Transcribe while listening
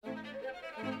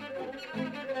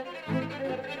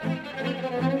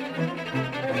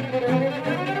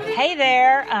Hey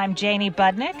there, I'm Janie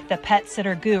Budnick, the pet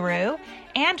sitter guru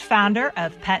and founder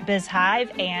of Pet Biz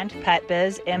Hive and Pet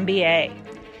Biz MBA.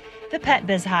 The Pet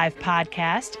Biz Hive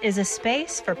podcast is a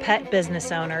space for pet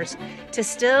business owners to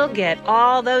still get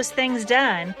all those things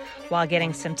done while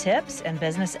getting some tips and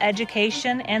business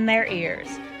education in their ears.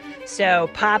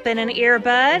 So pop in an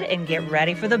earbud and get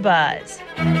ready for the buzz.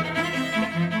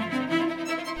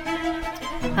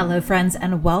 Hello friends,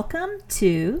 and welcome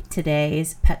to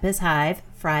today's Pet Biz Hive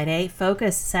Friday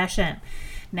Focus session.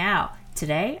 Now,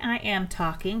 today I am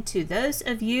talking to those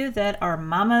of you that are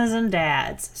mamas and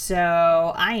dads.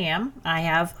 So I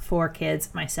have 4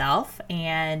 kids myself,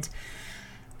 and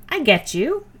I get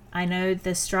you. I know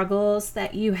the struggles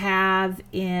that you have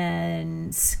in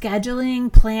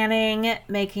scheduling, planning,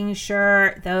 making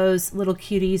sure those little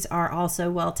cuties are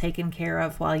also well taken care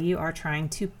of while you are trying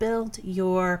to build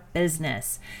your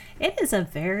business. It is a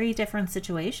very different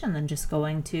situation than just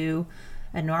going to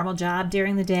a normal job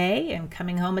during the day and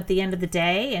coming home at the end of the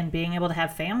day and being able to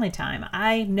have family time.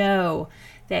 I know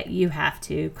that you have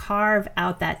to carve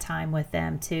out that time with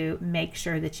them to make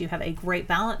sure that you have a great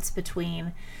balance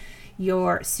between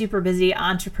your super busy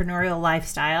entrepreneurial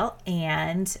lifestyle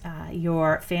and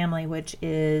your family, which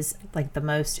is like the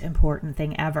most important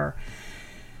thing ever.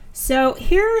 So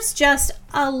here's just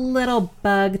a little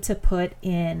bug to put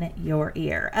in your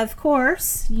ear. Of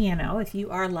course, if you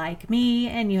are like me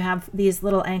and you have these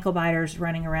little ankle biters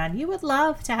running around, you would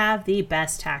love to have the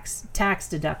best tax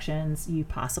deductions you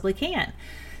possibly can.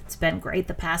 It's been great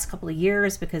the past couple of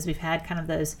years because we've had kind of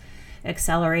those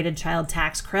accelerated child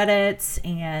tax credits,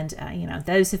 and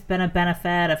those have been a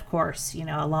benefit, of course,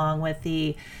 along with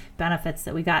the benefits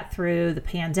that we got through the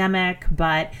pandemic.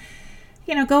 But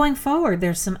going forward,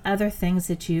 there's some other things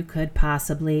that you could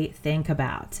possibly think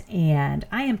about, and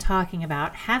I am talking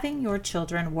about having your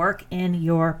children work in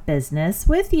your business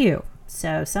with you.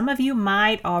 So some of you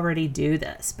might already do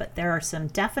this, but there are some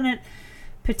definite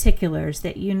particulars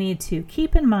that you need to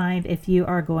keep in mind if you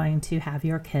are going to have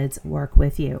your kids work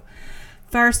with you.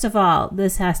 First of all,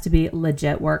 this has to be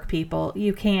legit work, people.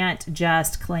 You can't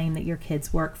just claim that your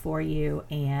kids work for you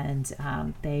and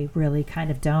they really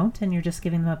kind of don't, and you're just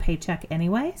giving them a paycheck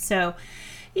anyway. So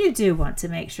you do want to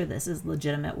make sure this is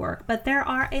legitimate work, but there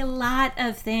are a lot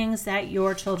of things that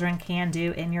your children can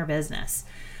do in your business.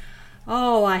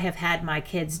 Oh, I have had my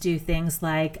kids do things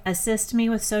like assist me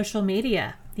with social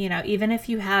media. Even if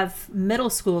you have middle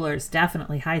schoolers,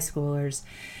 definitely high schoolers,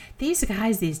 these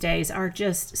guys these days are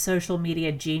just social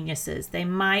media geniuses. They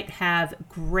might have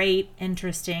great,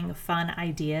 interesting, fun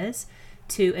ideas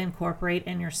to incorporate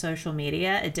in your social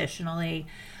media. Additionally,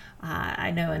 I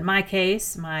know in my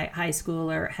case, my high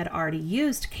schooler had already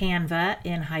used Canva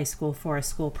in high school for a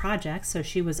school project, so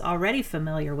she was already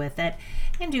familiar with it.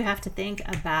 And you have to think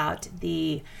about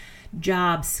the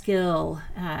job skill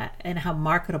and how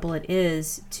marketable it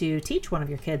is to teach one of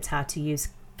your kids how to use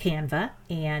Canva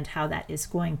and how that is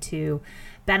going to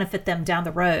benefit them down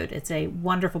the road. It's a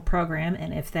wonderful program,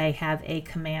 and if they have a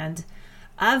command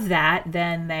of that,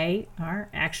 then they are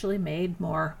actually made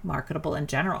more marketable in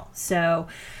general. So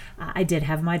I did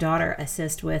have my daughter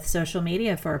assist with social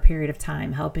media for a period of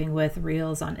time, helping with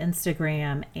reels on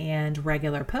Instagram and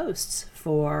regular posts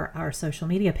for our social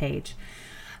media page.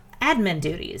 Admin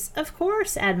duties. Of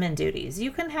course, admin duties. You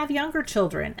can have younger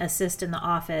children assist in the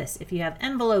office if you have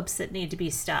envelopes that need to be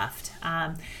stuffed.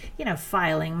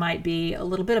 Filing might be a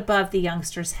little bit above the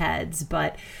youngsters' heads,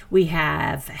 but we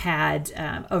have had,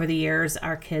 over the years,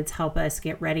 our kids help us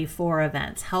get ready for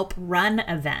events, help run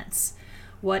events.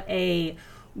 What a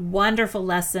wonderful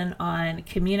lesson on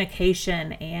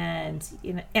communication and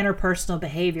interpersonal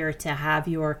behavior to have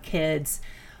your kids,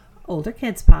 older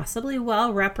kids possibly,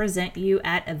 represent you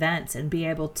at events and be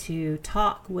able to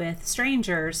talk with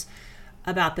strangers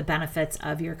about the benefits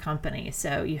of your company.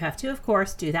 So you have to, of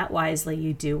course, do that wisely.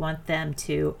 You do want them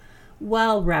to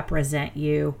represent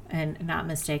you and not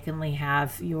mistakenly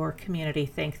have your community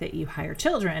think that you hire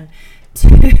children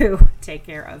to take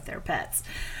care of their pets.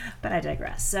 But I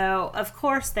digress. So, of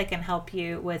course, they can help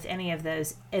you with any of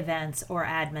those events or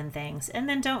admin things. And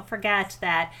then don't forget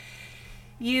that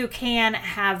you can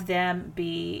have them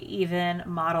be even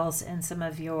models in some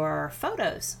of your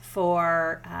photos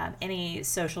for any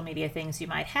social media things you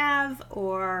might have,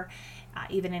 or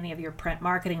even any of your print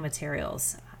marketing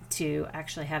materials, to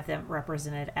actually have them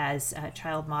represented as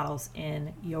child models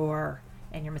in your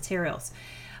materials.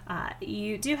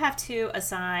 You do have to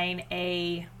assign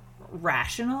a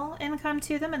rational income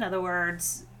to them. In other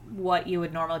words, what you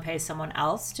would normally pay someone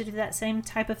else to do that same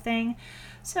type of thing.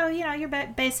 So, your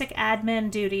basic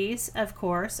admin duties, of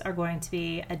course, are going to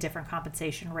be a different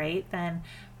compensation rate than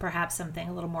perhaps something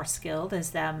a little more skilled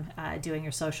as them doing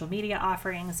your social media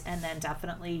offerings. And then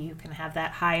definitely you can have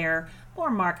that higher, more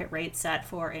market rate set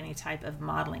for any type of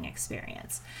modeling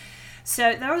experience.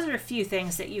 So those are a few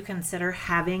things that you consider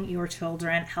having your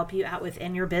children help you out with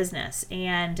in your business.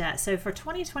 And so for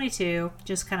 2022,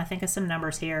 just kind of think of some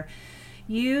numbers here.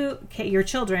 Your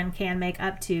children can make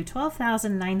up to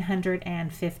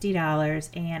 $12,950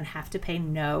 and have to pay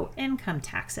no income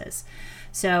taxes.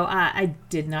 So I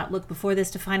did not look before this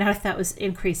to find out if that was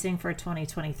increasing for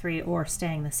 2023 or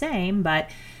staying the same. But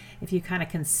if you kind of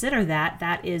consider that,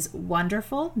 that is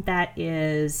wonderful. That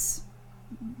is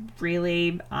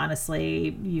really,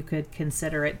 honestly, you could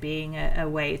consider it being a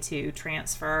way to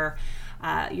transfer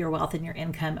your wealth and your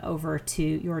income over to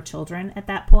your children at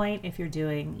that point, if you're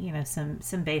doing,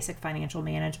 some basic financial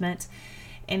management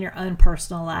in your own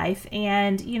personal life.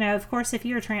 And, of course, if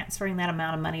you're transferring that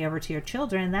amount of money over to your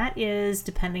children, that is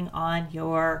depending on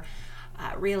your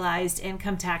realized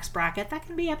income tax bracket. That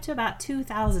can be up to about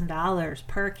 $2,000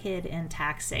 per kid in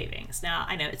tax savings. Now,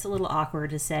 I know it's a little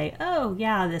awkward to say, oh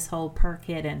yeah, this whole per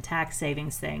kid and tax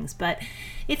savings things, but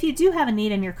if you do have a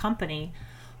need in your company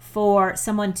for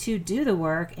someone to do the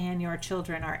work and your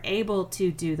children are able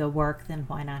to do the work, then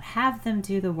why not have them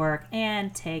do the work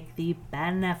and take the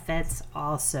benefits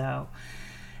also?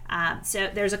 So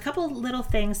there's a couple little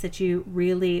things that you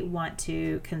really want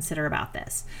to consider about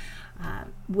this.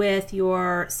 With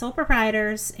your sole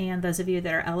proprietors and those of you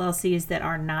that are LLCs that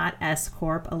are not S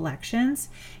Corp elections,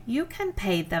 you can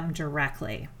pay them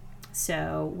directly.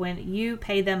 So when you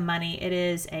pay them money, it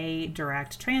is a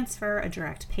direct transfer, a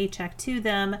direct paycheck to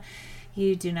them.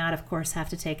 You do not, of course, have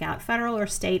to take out federal or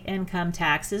state income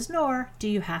taxes, nor do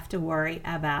you have to worry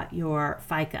about your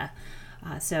FICA.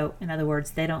 So in other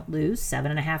words, they don't lose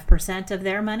 7.5% of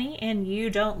their money, and you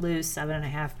don't lose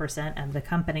 7.5% of the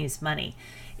company's money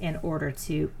in order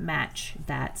to match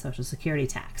that Social Security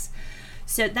tax.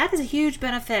 So that is a huge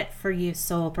benefit for you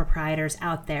sole proprietors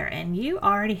out there, and you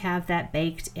already have that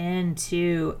baked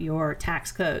into your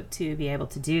tax code to be able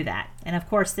to do that. And of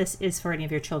course, this is for any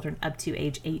of your children up to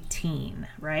age 18,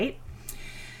 right?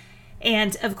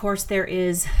 And of course, there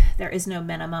is no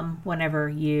minimum whenever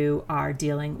you are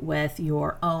dealing with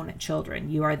your own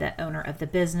children. You are the owner of the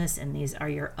business, and these are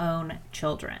your own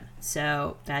children.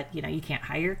 So that, you can't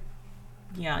hire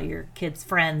your kids'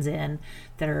 friends in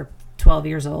that are 12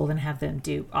 years old and have them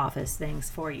do office things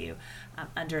for you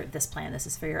under this plan. This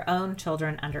is for your own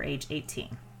children under age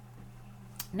 18.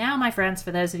 Now, my friends,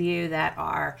 for those of you that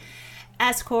are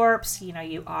S Corps,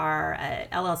 you are a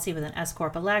LLC with an S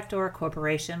Corp elect or a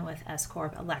corporation with S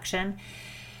Corp election,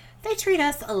 they treat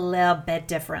us a little bit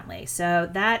differently. So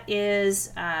that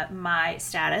is my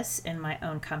status in my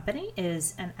own company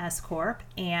is an S Corp.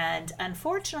 And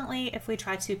unfortunately, if we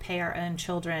try to pay our own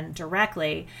children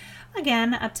directly,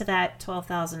 again, up to that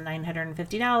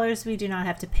 $12,950, we do not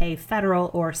have to pay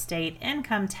federal or state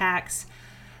income tax,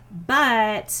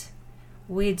 but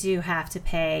we do have to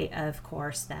pay, of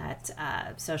course, that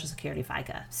Social Security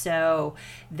FICA. So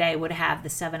they would have the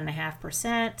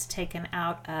 7.5% taken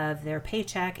out of their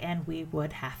paycheck, and we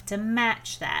would have to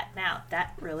match that. Now,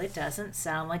 that really doesn't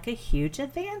sound like a huge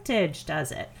advantage,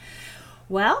 does it?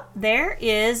 Well, there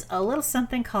is a little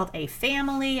something called a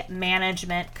family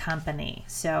management company.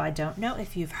 So I don't know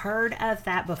if you've heard of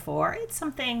that before. It's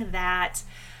something that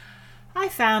I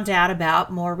found out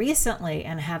about more recently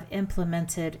and have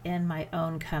implemented in my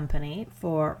own company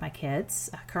for my kids.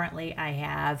 Currently, I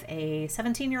have a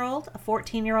 17-year-old, a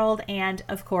 14-year-old, and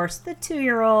of course, the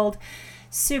 2-year-old,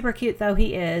 super cute though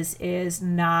he is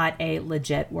not a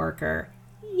legit worker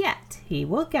yet. He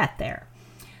will get there.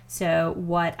 So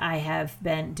what I have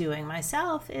been doing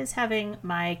myself is having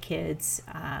my kids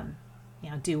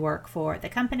do work for the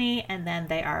company, and then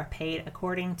they are paid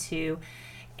according to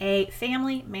a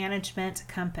family management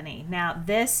company. Now,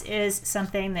 this is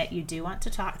something that you do want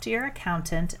to talk to your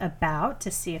accountant about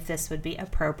to see if this would be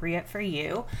appropriate for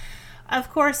you. Of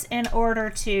course, in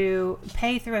order to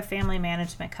pay through a family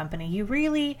management company, you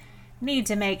really need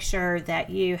to make sure that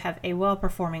you have a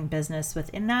well-performing business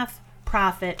with enough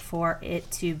profit for it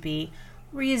to be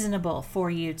reasonable for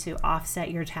you to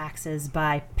offset your taxes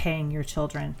by paying your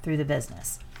children through the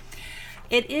business.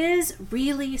 It is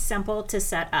really simple to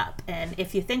set up. And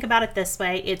if you think about it this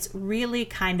way, it's really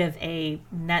kind of a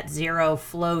net zero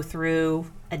flow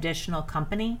through additional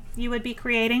company you would be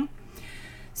creating.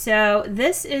 So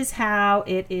this is how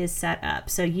it is set up.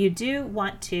 So you do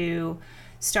want to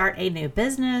start a new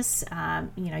business,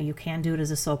 you can do it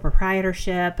as a sole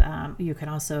proprietorship. You can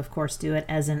also, of course, do it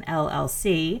as an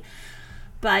LLC.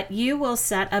 But you will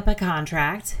set up a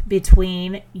contract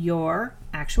between your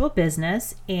actual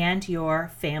business and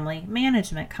your family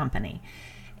management company.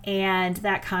 And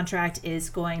that contract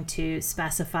is going to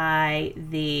specify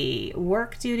the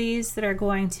work duties that are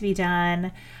going to be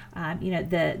done,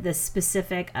 the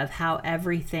specific of how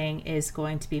everything is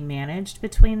going to be managed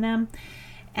between them.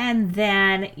 And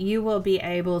then you will be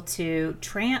able to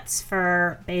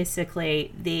transfer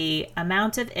basically the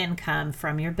amount of income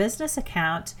from your business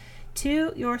account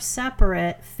to your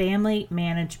separate family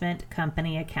management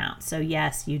company account. So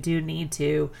yes, you do need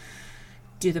to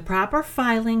do the proper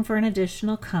filing for an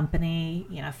additional company,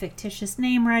 fictitious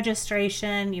name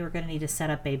registration. You're going to need to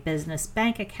set up a business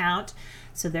bank account.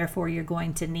 So therefore, you're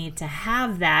going to need to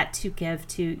have that to give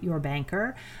to your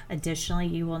banker. Additionally,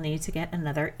 you will need to get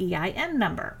another EIN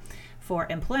number for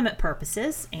employment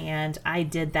purposes. And I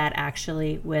did that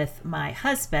actually with my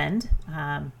husband,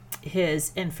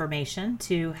 his information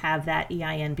to have that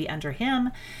EIN be under him.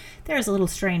 There's a little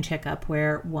strange hiccup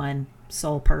where one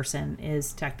sole person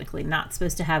is technically not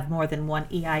supposed to have more than one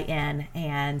EIN,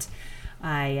 and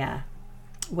I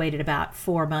waited about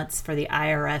 4 months for the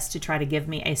IRS to try to give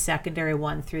me a secondary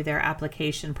one through their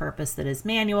application purpose that is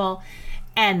manual,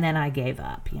 and then I gave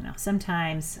up.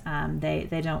 Sometimes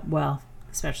they don't, well,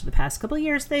 especially the past couple of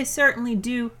years, they certainly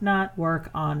do not work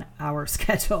on our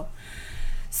schedule.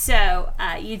 So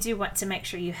you do want to make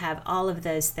sure you have all of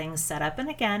those things set up. And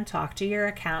again, talk to your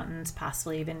accountant,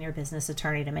 possibly even your business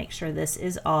attorney, to make sure this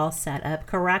is all set up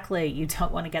correctly. You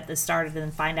don't want to get this started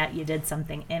and find out you did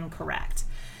something incorrect.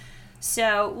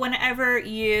 So whenever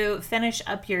you finish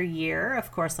up your year,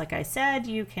 of course, like I said,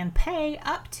 you can pay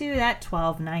up to that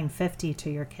 $12,950 to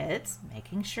your kids,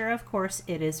 making sure, of course,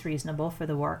 it is reasonable for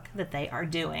the work that they are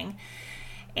doing.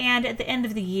 And at the end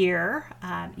of the year,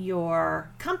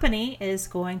 your company is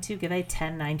going to give a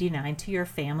 1099 to your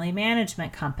family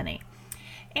management company.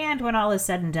 And when all is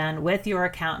said and done with your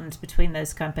accountant between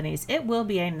those companies, it will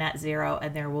be a net zero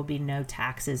and there will be no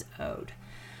taxes owed.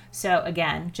 So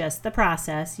again, just the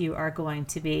process, you are going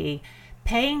to be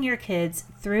paying your kids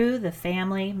through the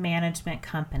family management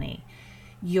company.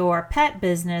 Your pet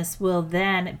business will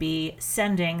then be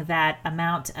sending that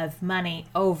amount of money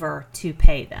over to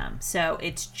pay them. So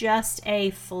it's just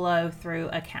a flow-through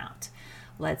account.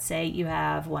 Let's say you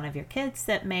have one of your kids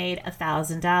that made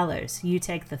 $1,000. You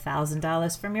take the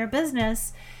 $1,000 from your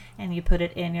business and you put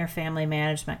it in your family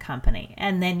management company.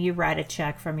 And then you write a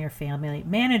check from your family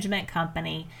management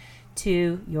company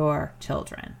to your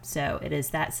children. So it is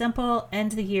that simple.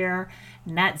 End of the year,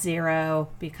 net zero,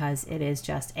 because it is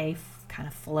just a kind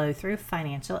of flow through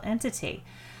financial entity.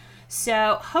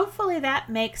 So hopefully that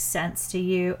makes sense to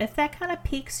you. If that kind of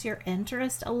piques your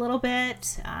interest a little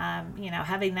bit,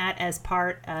 having that as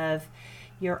part of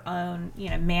your own,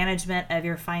 management of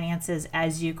your finances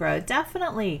as you grow,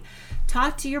 definitely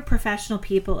talk to your professional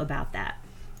people about that.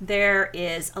 There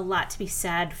is a lot to be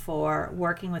said for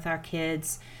working with our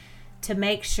kids to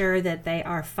make sure that they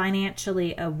are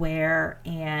financially aware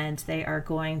and they are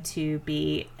going to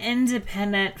be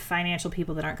independent financial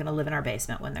people that aren't going to live in our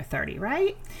basement when they're 30,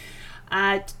 right?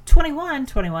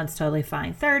 21's totally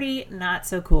fine. 30, not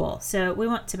so cool. So we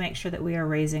want to make sure that we are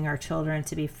raising our children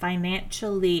to be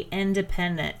financially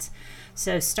independent.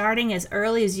 So starting as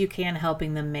early as you can,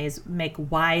 helping them make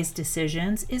wise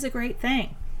decisions is a great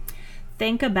thing.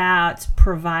 Think about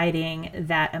providing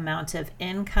that amount of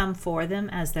income for them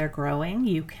as they're growing.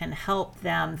 You can help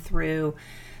them through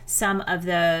some of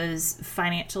those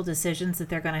financial decisions that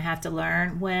they're going to have to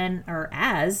learn when or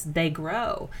as they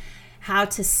grow. How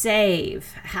to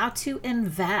save, how to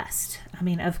invest. I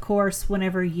mean, of course,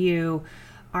 whenever you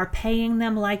are paying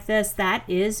them like this, that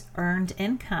is earned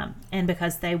income. And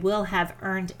because they will have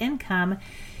earned income,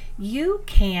 you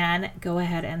can go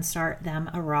ahead and start them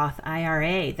a Roth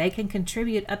IRA. They can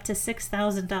contribute up to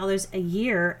 $6,000 a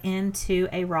year into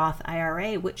a Roth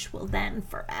IRA, which will then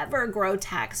forever grow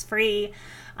tax-free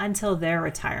until their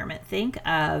retirement. Think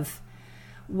of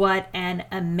what an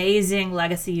amazing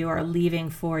legacy you are leaving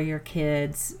for your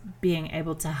kids, being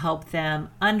able to help them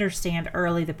understand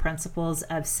early the principles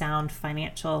of sound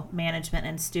financial management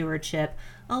and stewardship,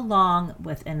 along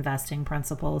with investing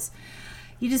principles.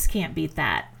 You just can't beat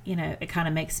that. It kind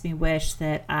of makes me wish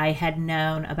that I had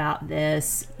known about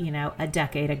this, a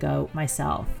decade ago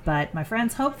myself. But my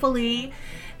friends, hopefully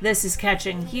this is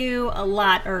catching you a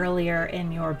lot earlier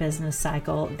in your business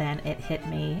cycle than it hit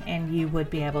me, and you would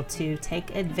be able to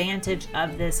take advantage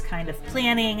of this kind of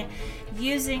planning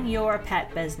using your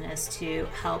pet business to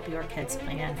help your kids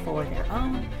plan for their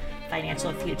own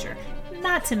financial future.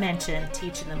 not to mention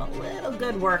teaching them a little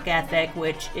good work ethic,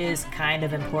 which is kind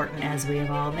of important, as we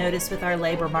have all noticed with our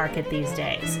labor market these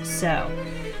days. So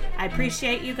I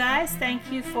appreciate you guys.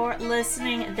 Thank you for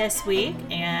listening this week,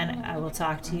 and I will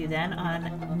talk to you then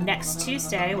on next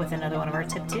Tuesday with another one of our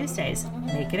Tip Tuesdays.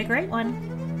 Make it a great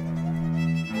one.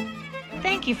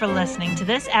 Thank you for listening to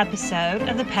this episode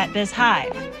of the Pet Biz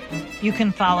Hive. You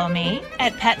can follow me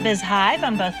at Pet Biz Hive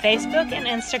on both Facebook and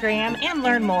Instagram, and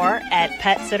learn more at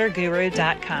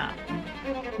PetSitterGuru.com.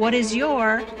 What is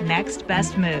your next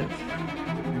best move?